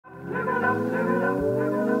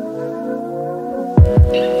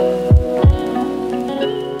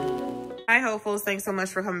Hi hopefuls, thanks so much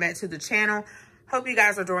for coming back to the channel. Hope you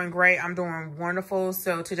guys are doing great. I'm doing wonderful.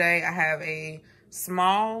 So today I have a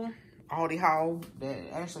small Aldi haul that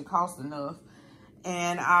actually cost enough,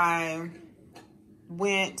 and I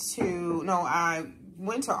went to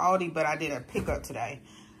Aldi, but I did a pickup today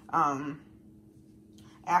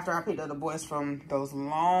after I picked up the boys from those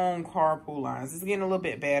long carpool lines. It's getting a little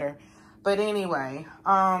bit better, but anyway,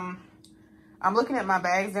 I'm looking at my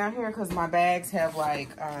bags down here because my bags have like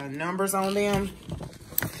numbers on them.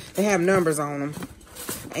 They have numbers on them.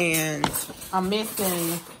 And I'm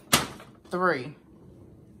missing 3.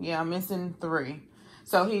 Yeah, I'm missing 3.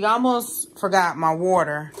 So he almost forgot my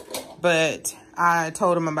water, but I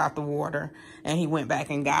told him about the water and he went back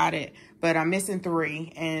and got it. But I'm missing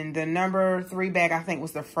 3. And the number 3 bag, I think,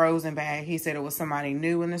 was the frozen bag. He said it was somebody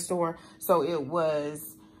new in the store. So it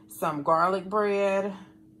was some garlic bread,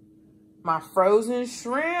 my frozen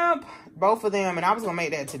shrimp, both of them, and I was gonna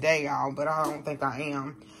make that today, y'all, but I don't think I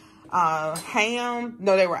am. Ham,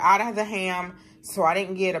 no, they were out of the ham, so I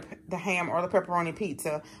didn't get the ham or the pepperoni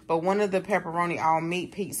pizza, but one of the pepperoni all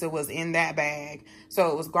meat pizza was in that bag.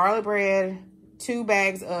 So it was garlic bread, 2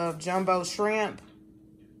 bags of jumbo shrimp,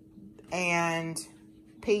 and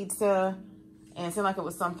pizza, and it seemed like it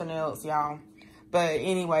was something else, y'all. But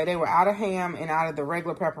anyway, they were out of ham and out of the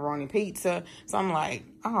regular pepperoni pizza. So I'm like,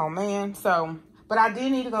 oh man. So, but I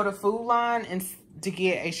did need to go to Food Line and to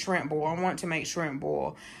get a shrimp boil. I want to make shrimp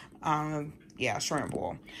boil. Yeah, shrimp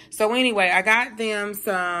boil. So anyway, I got them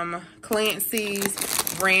some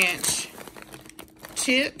Clancy's ranch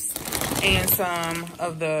chips and some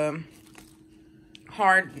of the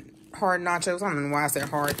hard nachos. I don't know why I said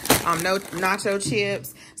hard. No nacho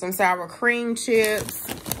chips, some sour cream chips,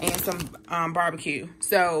 and some barbecue.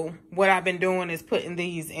 So what I've been doing is putting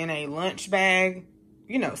these in a lunch bag,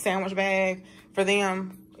 you know, sandwich bag for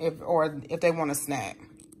them if they want a snack.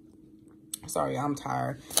 Sorry, I'm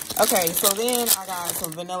tired. Okay, so then I got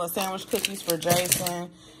some vanilla sandwich cookies for Jason,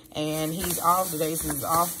 and he's off today. This is his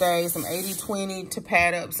off day. Some 80-20 to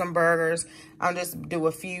pad up some burgers. I'll just do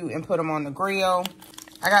a few and put them on the grill.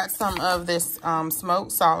 I got some of this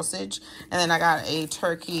smoked sausage, and then I got a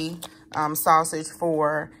turkey sausage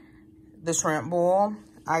for the shrimp boil.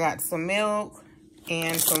 I got some milk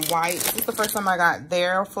and some wipes. This is the first time I got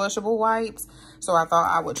their flushable wipes, so I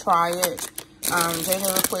thought I would try it. They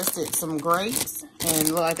had requested some grapes, and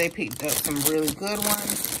look like they picked up some really good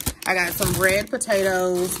ones. I got some red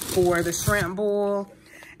potatoes for the shrimp boil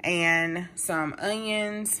and some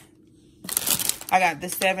onions. I got the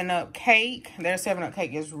 7-Up cake. Their 7-Up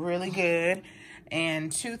cake is really good.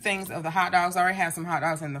 And 2 things of the hot dogs. I already have some hot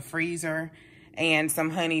dogs in the freezer. And some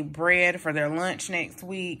honey bread for their lunch next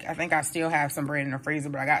week. I think I still have some bread in the freezer,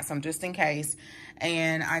 but I got some just in case.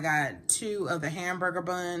 And I got 2 of the hamburger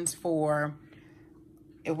buns for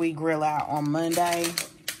if we grill out on Monday.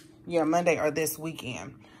 Yeah, Monday or this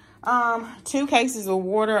weekend. 2 cases of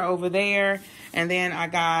water over there. And then I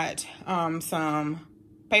got some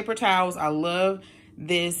paper towels. I love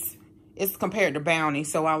this. It's compared to Bounty,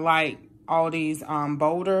 so I like Aldi's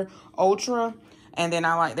Boulder Ultra, and then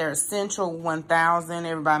I like their Essential 1000.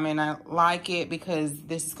 Everybody may not like it because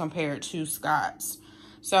this is compared to Scott's.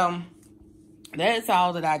 So that's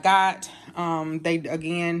all that I got. They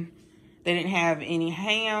didn't have any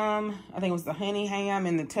ham. I think it was the honey ham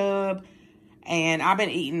in the tub. And I've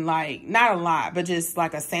been eating, like, not a lot, but just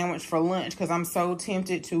like a sandwich for lunch because I'm so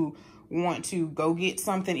tempted to want to go get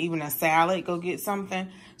something, even a salad, go get something.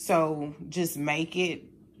 So just make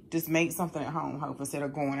something at home, hope, instead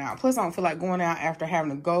of going out. Plus, I don't feel like going out after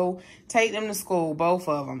having to go take them to school, both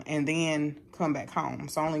of them, and then come back home.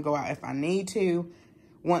 So I only go out if I need to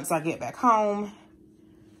once I get back home.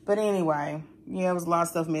 But anyway, yeah, there was a lot of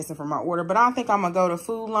stuff missing from my order. But I think I'm going to go to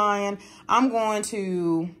Food Lion. I'm going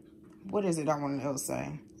to, what is it I want to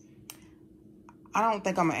say? I don't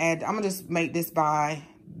think I'm going to add, I'm going to just make this by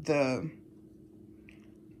the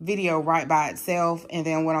video right by itself, and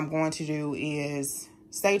then what I'm going to do is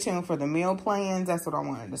stay tuned for the meal plans. That's what I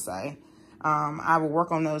wanted to say. I will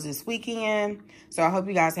work on those this weekend, so I hope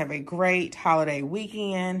you guys have a great holiday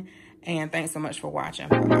weekend, and thanks so much for watching.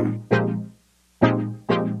 Bye-bye.